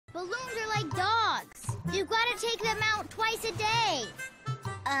balloons are like dogs. You've got to take them out twice a day.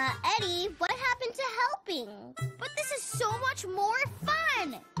 Eddie, what happened to helping? But this is so much more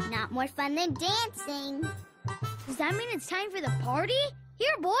fun. Not more fun than dancing. Does that mean it's time for the party?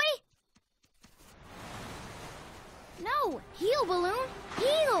 Here, boy. No, heel, balloon,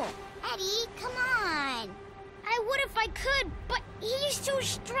 heel. Eddie, come on. I would if I could, but he's too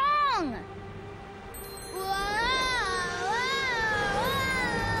strong. Whoa, whoa.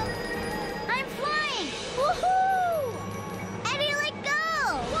 I'm flying. Woohoo! Eddie, let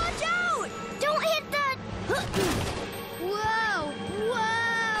go. Watch out! Don't hit that. Whoa,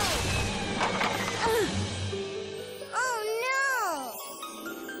 whoa. Oh, no.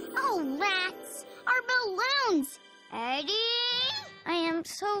 Oh, rats. Our balloons. Eddie? I am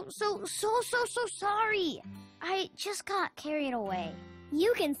so sorry. I just got carried away.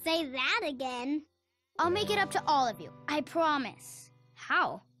 You can say that again. I'll make it up to all of you. I promise.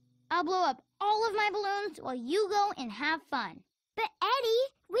 How? I'll blow up all of my balloons while you go and have fun. But Eddie,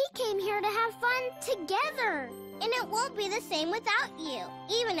 we came here to have fun together. And it won't be the same without you,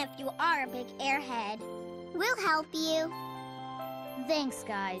 even if you are a big airhead. We'll help you. Thanks,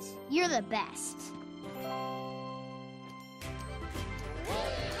 guys. You're the best.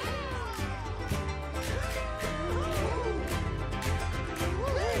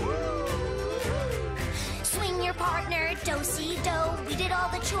 Swing your partner, do-si-do. We did all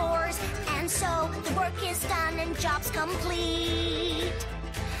the chores, and so the work is done and job's complete.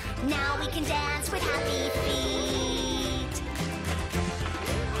 Now we can dance with happy feet.